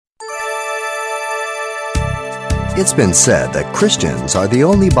It's been said that Christians are the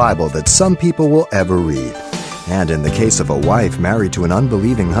only Bible that some people will ever read. And in the case of a wife married to an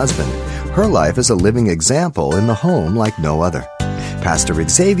unbelieving husband, her life is a living example in the home like no other. Pastor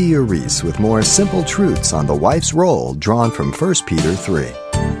Xavier Reese with more simple truths on the wife's role drawn from 1 Peter 3.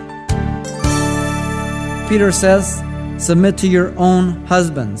 Peter says, submit to your own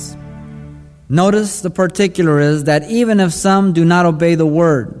husbands. Notice the particular is that even if some do not obey the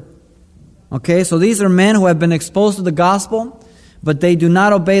word. Okay, so these are men who have been exposed to the gospel, but they do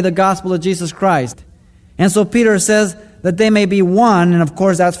not obey the gospel of Jesus Christ. And so Peter says that they may be won, and of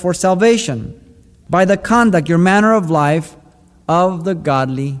course that's for salvation, by the conduct, your manner of life, of the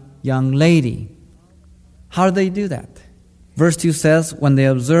godly young lady. How do they do that? Verse 2 says, when they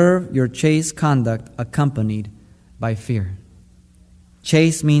observe your chaste conduct accompanied by fear.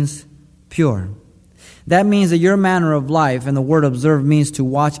 Chaste means pure. That means that your manner of life, and the word observe means to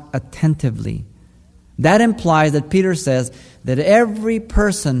watch attentively. That implies that Peter says that every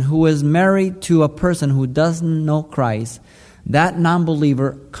person who is married to a person who doesn't know Christ, that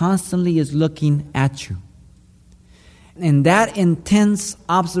non-believer constantly is looking at you. And that intense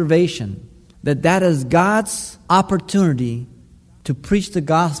observation, that is God's opportunity to preach the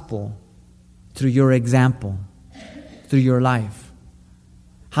gospel through your example, through your life.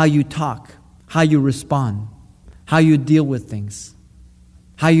 How you talk, how you respond, how you deal with things,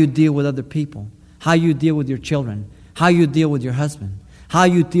 how you deal with other people, how you deal with your children, how you deal with your husband, how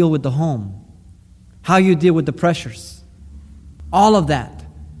you deal with the home, how you deal with the pressures. All of that.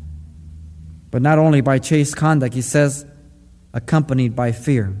 But not only by chaste conduct, he says, accompanied by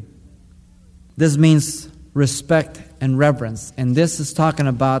fear. This means respect and reverence. And this is talking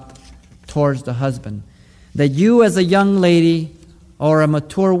about towards the husband. That you as a young lady or a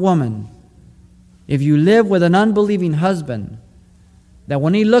mature woman, if you live with an unbelieving husband, that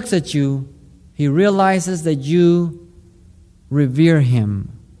when he looks at you, he realizes that you revere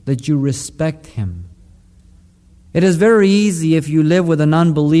him, that you respect him. It is very easy if you live with an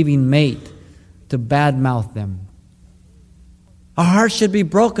unbelieving mate to badmouth them. Our hearts should be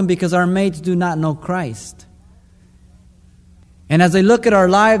broken because our mates do not know Christ. And as they look at our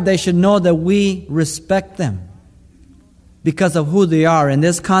life, they should know that we respect them because of who they are. In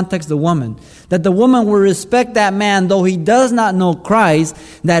this context, the woman. That the woman will respect that man, though he does not know Christ,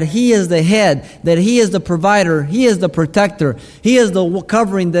 that he is the head, that he is the provider, he is the protector, he is the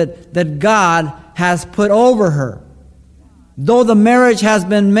covering that God has put over her. Though the marriage has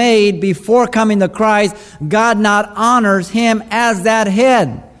been made before coming to Christ, God not honors him as that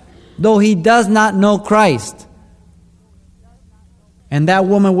head, though he does not know Christ. And that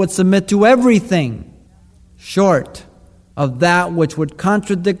woman would submit to everything short of that which would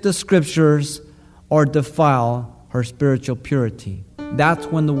contradict the Scriptures or defile her spiritual purity. That's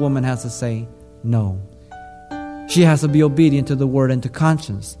when the woman has to say no. She has to be obedient to the word and to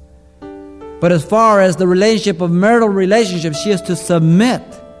conscience. But as far as the relationship of marital relationship, she is to submit.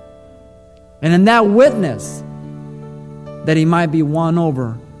 And in that witness, that he might be won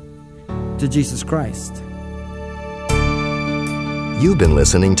over to Jesus Christ. You've been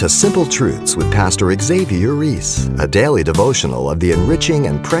listening to Simple Truths with Pastor Xavier Reese, a daily devotional of the enriching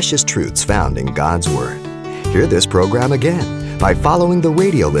and precious truths found in God's Word. Hear this program again by following the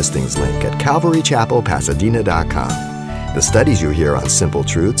radio listings link at CalvaryChapelPasadena.com. The studies you hear on Simple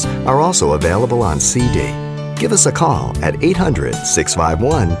Truths are also available on CD. Give us a call at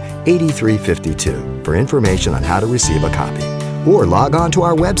 800-651-8352 for information on how to receive a copy. Or log on to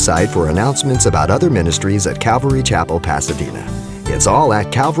our website for announcements about other ministries at Calvary Chapel, Pasadena. It's all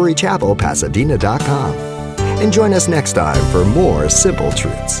at CalvaryChapelPasadena.com. And join us next time for more Simple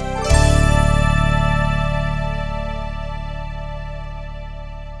Truths.